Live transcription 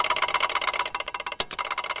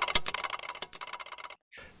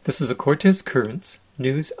This is a Cortes Currents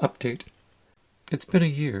news update. It's been a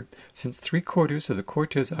year since 3/4 of the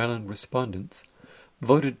Cortes Island respondents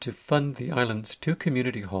voted to fund the island's 2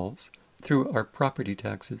 community halls through our property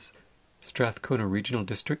taxes. Strathcona Regional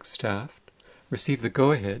District staff received the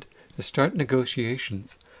go-ahead to start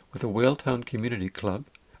negotiations with the Whaletown Community Club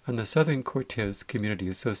and the Southern Cortes Community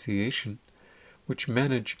Association, which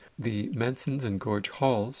manage the Mansons and Gorge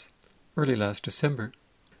Halls, early last December.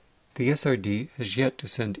 The SRD has yet to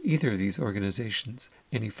send either of these organizations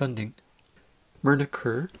any funding. Myrna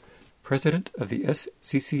Kerr, president of the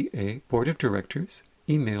SCCA Board of Directors,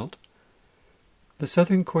 emailed, "The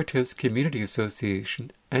Southern Cortes Community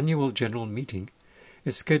Association annual general meeting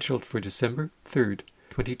is scheduled for December 3rd,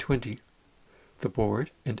 2020. The board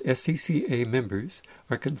and SCCA members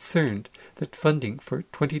are concerned that funding for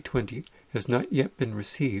 2020 has not yet been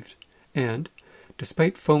received, and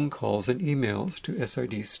despite phone calls and emails to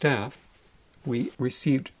SRD staff, we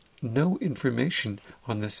received no information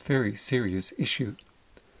on this very serious issue.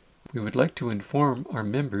 We would like to inform our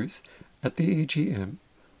members at the AGM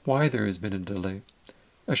why there has been a delay,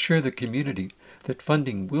 assure the community that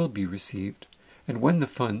funding will be received, and when the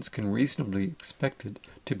funds can reasonably be expected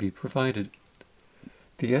to be provided.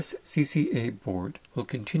 The SCCA board will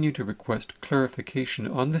continue to request clarification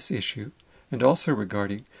on this issue and also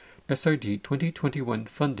regarding SRD 2021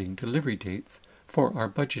 funding delivery dates for our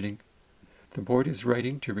budgeting. The board is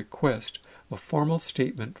writing to request a formal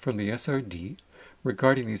statement from the SRD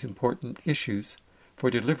regarding these important issues for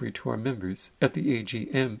delivery to our members at the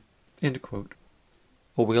AGM." End quote.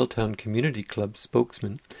 A Whaletown Community Club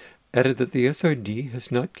spokesman added that the SRD has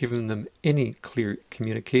not given them any clear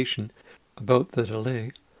communication about the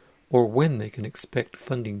delay or when they can expect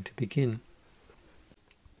funding to begin.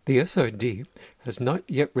 The SRD has not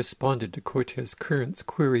yet responded to Cortes Currents'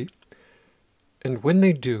 query, and when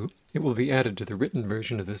they do, it will be added to the written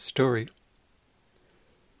version of this story.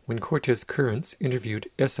 When Cortes Currents interviewed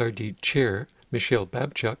SRD Chair Michelle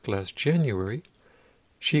Babchuk last January,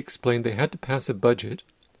 she explained they had to pass a budget,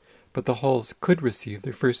 but the halls could receive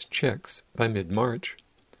their first checks by mid-March.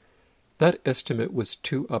 That estimate was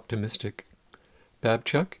too optimistic.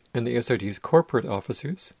 Babchuk and the SRD's corporate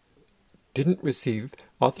officers didn't receive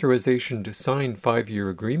authorization to sign 5-year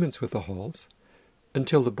agreements with the halls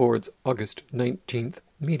until the board's August 19th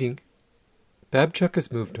meeting. Babchuk has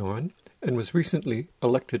moved on and was recently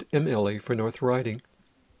elected MLA for North Riding.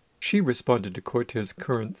 She responded to Cortes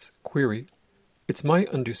Currents' query, "It's my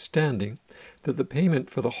understanding that the payment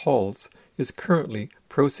for the halls is currently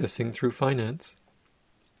processing through finance."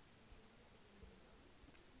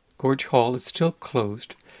 Gorge Hall is still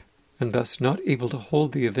closed and thus not able to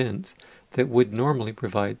hold the events that would normally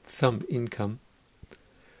provide some income.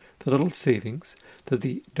 The little savings that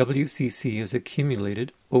the WCC has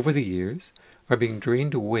accumulated over the years are being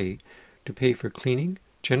drained away to pay for cleaning,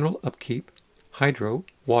 general upkeep, hydro,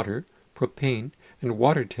 water, propane, and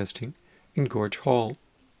water testing in Gorge Hall.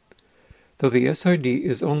 Though the SRD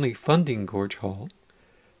is only funding Gorge Hall,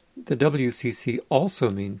 the WCC also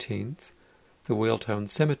maintains the Whaletown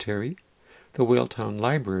Cemetery, the Whaletown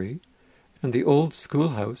Library, and the old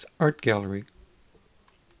schoolhouse art gallery.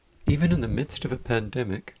 Even in the midst of a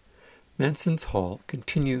pandemic, Mansons Hall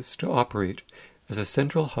continues to operate as a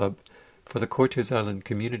central hub for the Cortes Island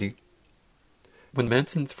community. When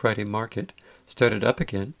Manson's Friday Market started up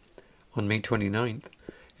again on May 29th,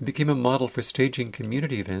 it became a model for staging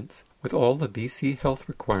community events with all the BC health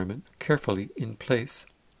requirements carefully in place.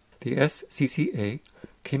 The SCCA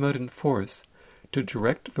came out in force to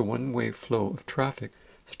direct the one-way flow of traffic.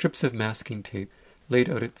 Strips of masking tape laid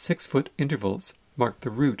out at 6-foot intervals marked the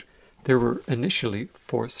route. There were initially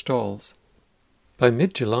 4 stalls. By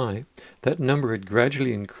mid-July, that number had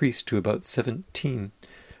gradually increased to about 17,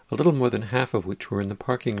 a little more than half of which were in the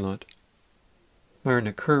parking lot.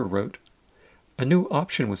 Myrna Kerr wrote, "A new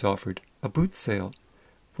option was offered, a boot sale,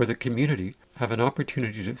 where the community have an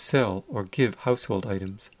opportunity to sell or give household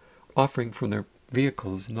items, offering from their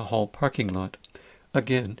vehicles in the hall parking lot,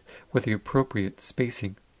 again with the appropriate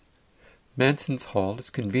spacing. Mansons Hall is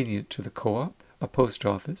convenient to the co-op, a post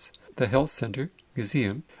office, the health center,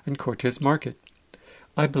 museum, and Cortes Market.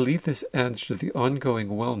 I believe this adds to the ongoing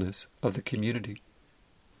wellness of the community.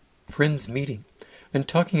 Friends meeting and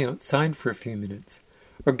talking outside for a few minutes,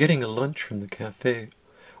 or getting a lunch from the cafe,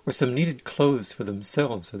 or some needed clothes for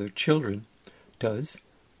themselves or their children, does,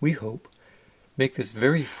 we hope, make this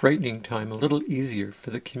very frightening time a little easier for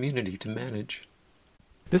the community to manage."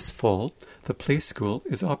 This fall, the play school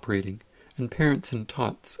is operating, and parents and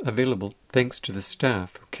tots available thanks to the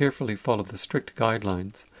staff who carefully follow the strict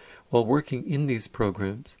guidelines while working in these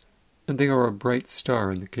programs, and they are a bright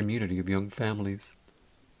star in the community of young families.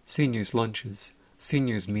 seniors' lunches,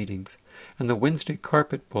 seniors' meetings, and the Wednesday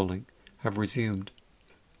carpet bowling have resumed.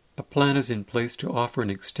 A plan is in place to offer an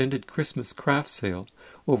extended Christmas craft sale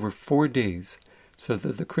over 4 days so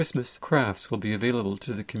that the Christmas crafts will be available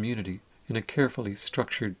to the community in a carefully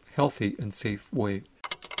structured, healthy, and safe way.